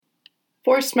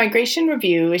Forced Migration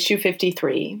Review, Issue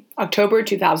 53, October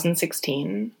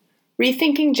 2016.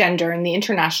 Rethinking Gender in the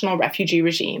International Refugee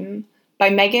Regime, by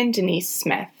Megan Denise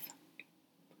Smith.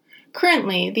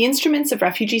 Currently, the instruments of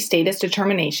refugee status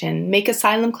determination make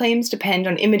asylum claims depend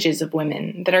on images of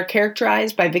women that are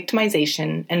characterized by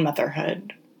victimization and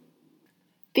motherhood.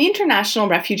 The international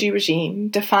refugee regime,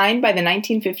 defined by the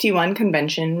 1951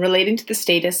 Convention relating to the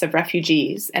status of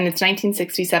refugees and its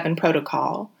 1967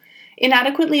 protocol,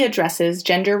 inadequately addresses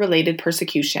gender-related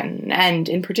persecution and,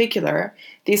 in particular,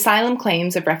 the asylum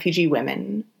claims of refugee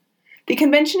women. The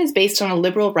Convention is based on a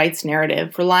liberal rights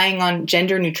narrative relying on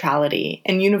gender neutrality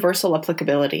and universal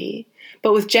applicability,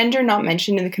 but with gender not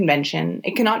mentioned in the Convention,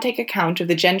 it cannot take account of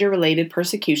the gender-related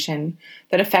persecution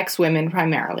that affects women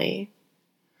primarily.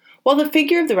 While the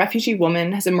figure of the refugee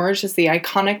woman has emerged as the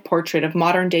iconic portrait of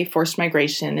modern-day forced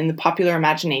migration in the popular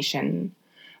imagination,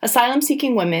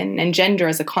 asylum-seeking women, and gender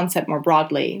as a concept more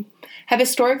broadly, have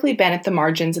historically been at the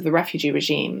margins of the refugee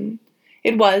regime.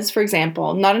 It was, for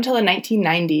example, not until the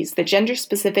 1990s that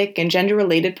gender-specific and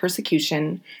gender-related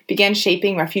persecution began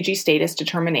shaping refugee status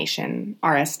determination,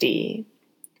 RSD.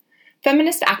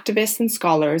 Feminist activists and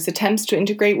scholars' attempts to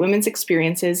integrate women's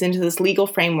experiences into this legal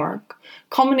framework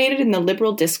culminated in the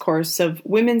liberal discourse of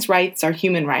women's rights are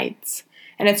human rights,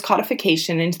 and its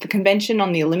codification into the Convention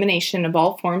on the Elimination of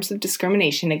All Forms of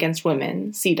Discrimination Against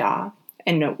Women, CEDAW,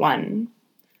 and Note 1.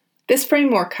 This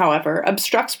framework, however,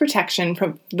 obstructs protection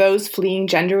from those fleeing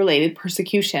gender-related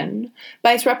persecution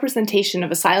by its representation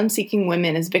of asylum-seeking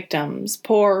women as victims,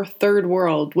 poor,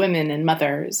 third-world women and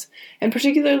mothers, and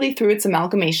particularly through its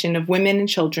amalgamation of women and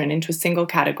children into a single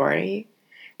category.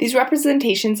 These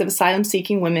representations of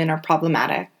asylum-seeking women are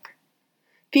problematic.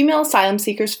 Female asylum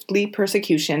seekers flee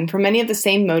persecution for many of the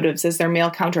same motives as their male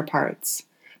counterparts,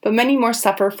 but many more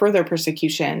suffer further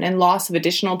persecution and loss of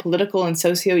additional political and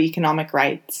socio-economic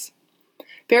rights.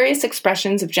 Various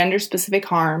expressions of gender-specific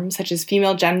harm, such as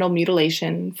female genital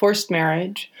mutilation, forced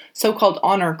marriage, so-called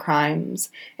honor crimes,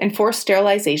 and forced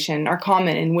sterilization are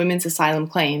common in women's asylum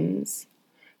claims.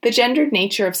 The gendered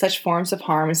nature of such forms of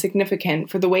harm is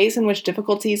significant for the ways in which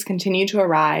difficulties continue to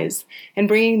arise in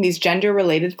bringing these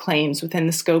gender-related claims within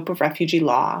the scope of refugee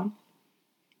law.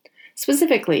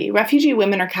 Specifically, refugee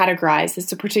women are categorized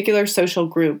as a particular social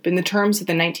group in the terms of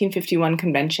the 1951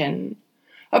 Convention.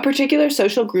 A particular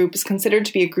social group is considered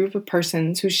to be a group of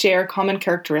persons who share a common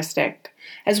characteristic,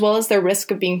 as well as their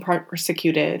risk of being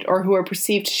persecuted, or who are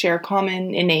perceived to share a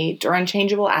common, innate, or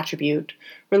unchangeable attribute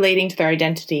relating to their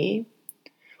identity.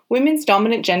 Women's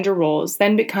dominant gender roles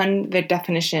then become the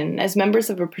definition as members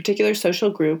of a particular social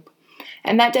group,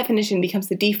 and that definition becomes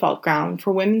the default ground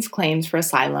for women's claims for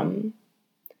asylum.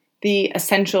 The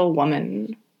essential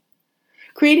woman.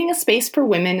 Creating a space for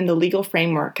women in the legal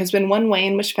framework has been one way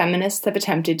in which feminists have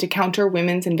attempted to counter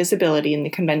women's invisibility in the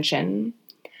Convention.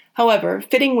 However,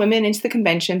 fitting women into the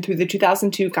Convention through the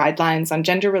 2002 Guidelines on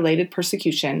Gender-Related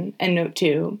Persecution, and Note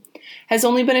 2, has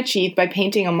only been achieved by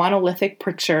painting a monolithic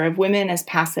picture of women as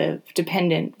passive,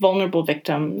 dependent, vulnerable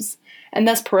victims, and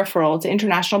thus peripheral to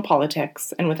international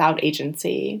politics and without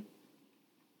agency.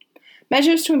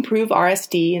 Measures to improve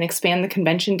RSD and expand the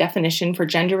Convention definition for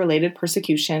gender-related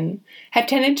persecution have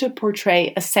tended to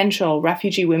portray essential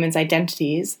refugee women's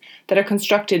identities that are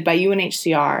constructed by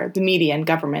UNHCR, the media, and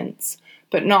governments,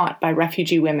 but not by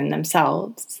refugee women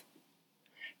themselves.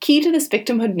 Key to this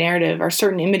victimhood narrative are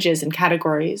certain images and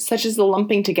categories, such as the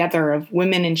lumping together of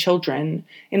women and children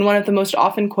in one of the most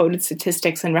often quoted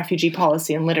statistics in refugee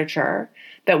policy and literature,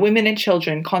 that women and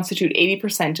children constitute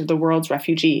 80% of the world's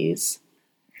refugees.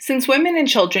 Since women and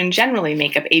children generally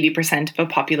make up 80% of a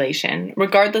population,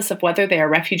 regardless of whether they are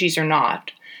refugees or not,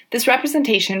 this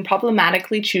representation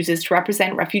problematically chooses to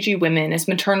represent refugee women as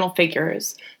maternal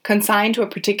figures, consigned to a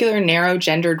particular narrow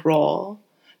gendered role.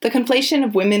 The conflation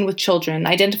of women with children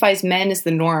identifies men as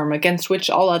the norm against which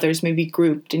all others may be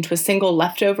grouped into a single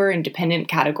leftover and dependent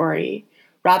category,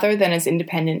 rather than as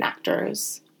independent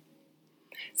actors.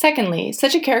 Secondly,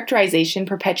 such a characterization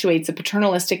perpetuates a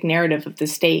paternalistic narrative of the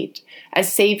state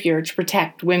as savior to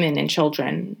protect women and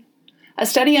children. A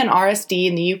study on RSD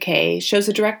in the UK shows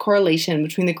a direct correlation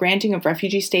between the granting of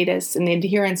refugee status and the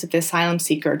adherence of the asylum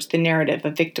seeker to the narrative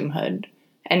of victimhood.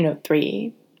 And Note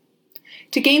 3.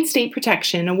 To gain state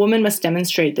protection, a woman must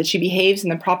demonstrate that she behaves in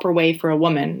the proper way for a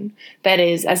woman, that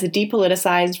is, as a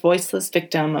depoliticized, voiceless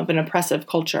victim of an oppressive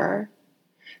culture.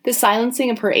 This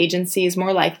silencing of her agency is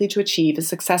more likely to achieve a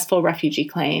successful refugee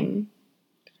claim.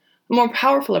 A more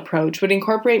powerful approach would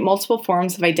incorporate multiple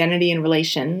forms of identity and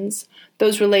relations,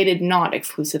 those related not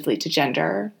exclusively to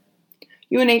gender.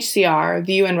 UNHCR,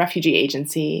 the UN Refugee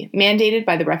Agency, mandated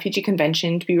by the Refugee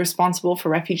Convention to be responsible for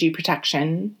refugee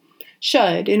protection,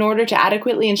 should, in order to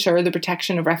adequately ensure the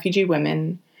protection of refugee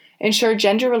women, ensure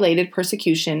gender-related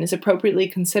persecution is appropriately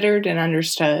considered and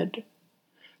understood.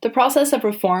 The process of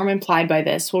reform implied by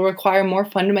this will require more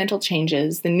fundamental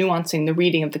changes than nuancing the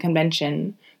reading of the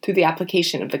Convention through the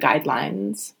application of the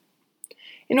guidelines.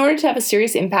 In order to have a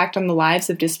serious impact on the lives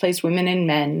of displaced women and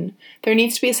men, there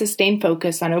needs to be a sustained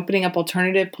focus on opening up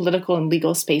alternative political and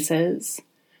legal spaces.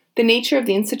 The nature of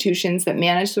the institutions that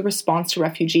manage the response to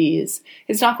refugees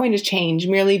is not going to change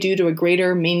merely due to a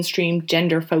greater mainstream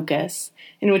gender focus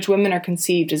in which women are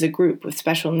conceived as a group with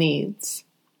special needs.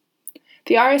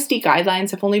 The RSD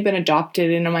guidelines have only been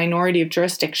adopted in a minority of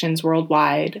jurisdictions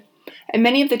worldwide, and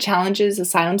many of the challenges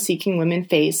asylum-seeking women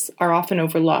face are often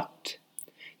overlooked.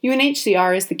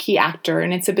 UNHCR is the key actor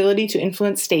in its ability to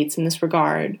influence states in this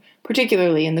regard,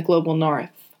 particularly in the global north.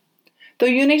 Though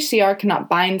UNHCR cannot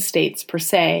bind states per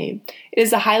se, it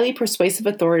is a highly persuasive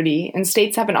authority, and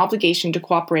states have an obligation to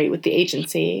cooperate with the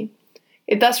agency.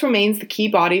 It thus remains the key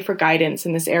body for guidance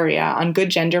in this area on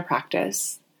good gender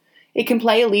practice. It can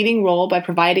play a leading role by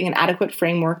providing an adequate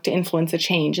framework to influence a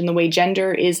change in the way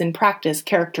gender is in practice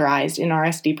characterized in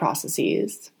RSD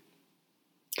processes.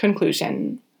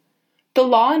 Conclusion. The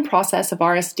law and process of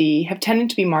RSD have tended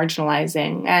to be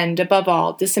marginalizing and, above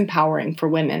all, disempowering for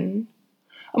women.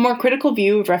 A more critical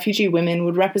view of refugee women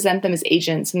would represent them as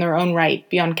agents in their own right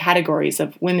beyond categories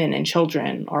of women and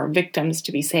children or victims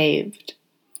to be saved.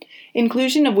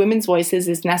 Inclusion of women's voices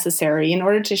is necessary in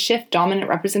order to shift dominant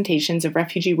representations of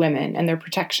refugee women and their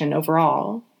protection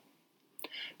overall.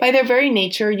 By their very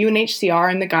nature, UNHCR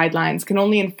and the guidelines can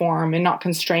only inform and not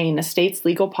constrain a state's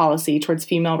legal policy towards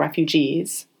female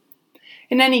refugees.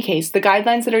 In any case, the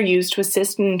guidelines that are used to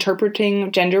assist in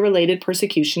interpreting gender-related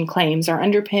persecution claims are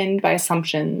underpinned by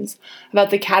assumptions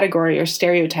about the category or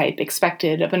stereotype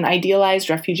expected of an idealized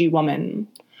refugee woman,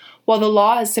 while the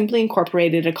law has simply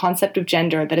incorporated a concept of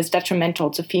gender that is detrimental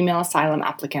to female asylum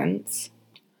applicants.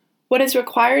 What is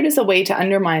required is a way to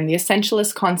undermine the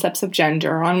essentialist concepts of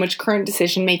gender on which current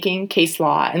decision-making, case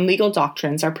law, and legal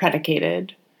doctrines are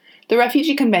predicated. The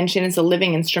Refugee Convention is a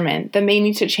living instrument that may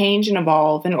need to change and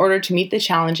evolve in order to meet the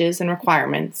challenges and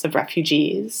requirements of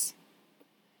refugees.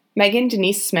 Megan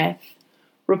Denise Smith,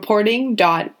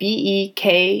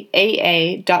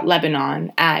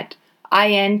 reporting.bekaa.lebanon at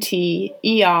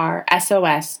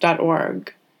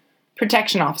intersos.org.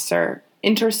 Protection Officer,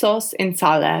 Intersos in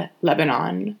Saleh,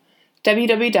 Lebanon.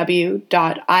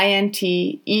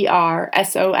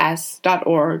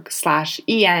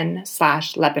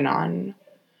 www.intersos.org/en/Lebanon.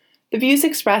 The views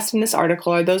expressed in this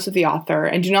article are those of the author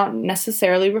and do not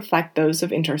necessarily reflect those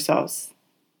of Intersos.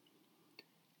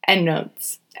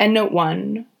 Endnotes. Endnote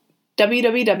 1.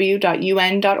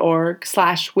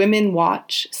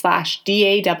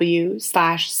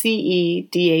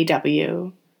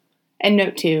 www.un.org/womenwatch/DAW/CEDAW.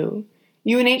 Endnote 2.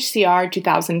 UNHCR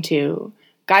 2002.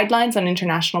 Guidelines on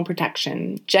International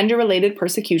Protection, Gender-Related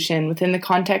Persecution within the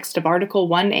Context of Article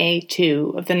 1A.2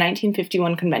 of the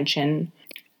 1951 Convention,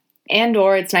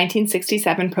 and/or its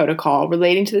 1967 Protocol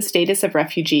relating to the status of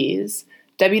refugees,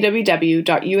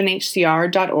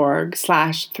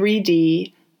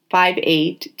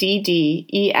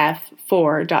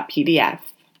 www.unhcr.org/3D58DDEF4.pdf.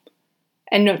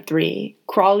 Endnote 3.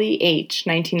 Crawley H.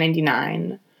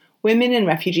 1999. Women and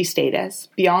Refugee Status,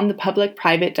 Beyond the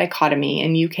Public-Private Dichotomy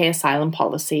in UK Asylum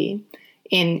Policy,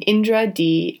 in Indra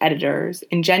D. Editors,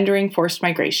 Engendering Forced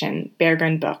Migration,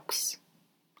 Berghahn Books.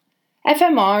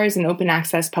 FMR is an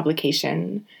open-access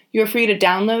publication. You are free to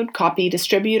download, copy,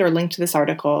 distribute, or link to this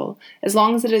article, as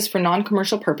long as it is for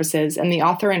non-commercial purposes and the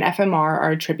author and FMR are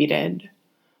attributed.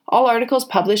 All articles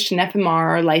published in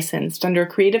FMR are licensed under a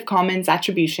Creative Commons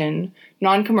Attribution,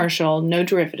 Non-Commercial, No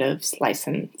Derivatives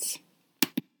license.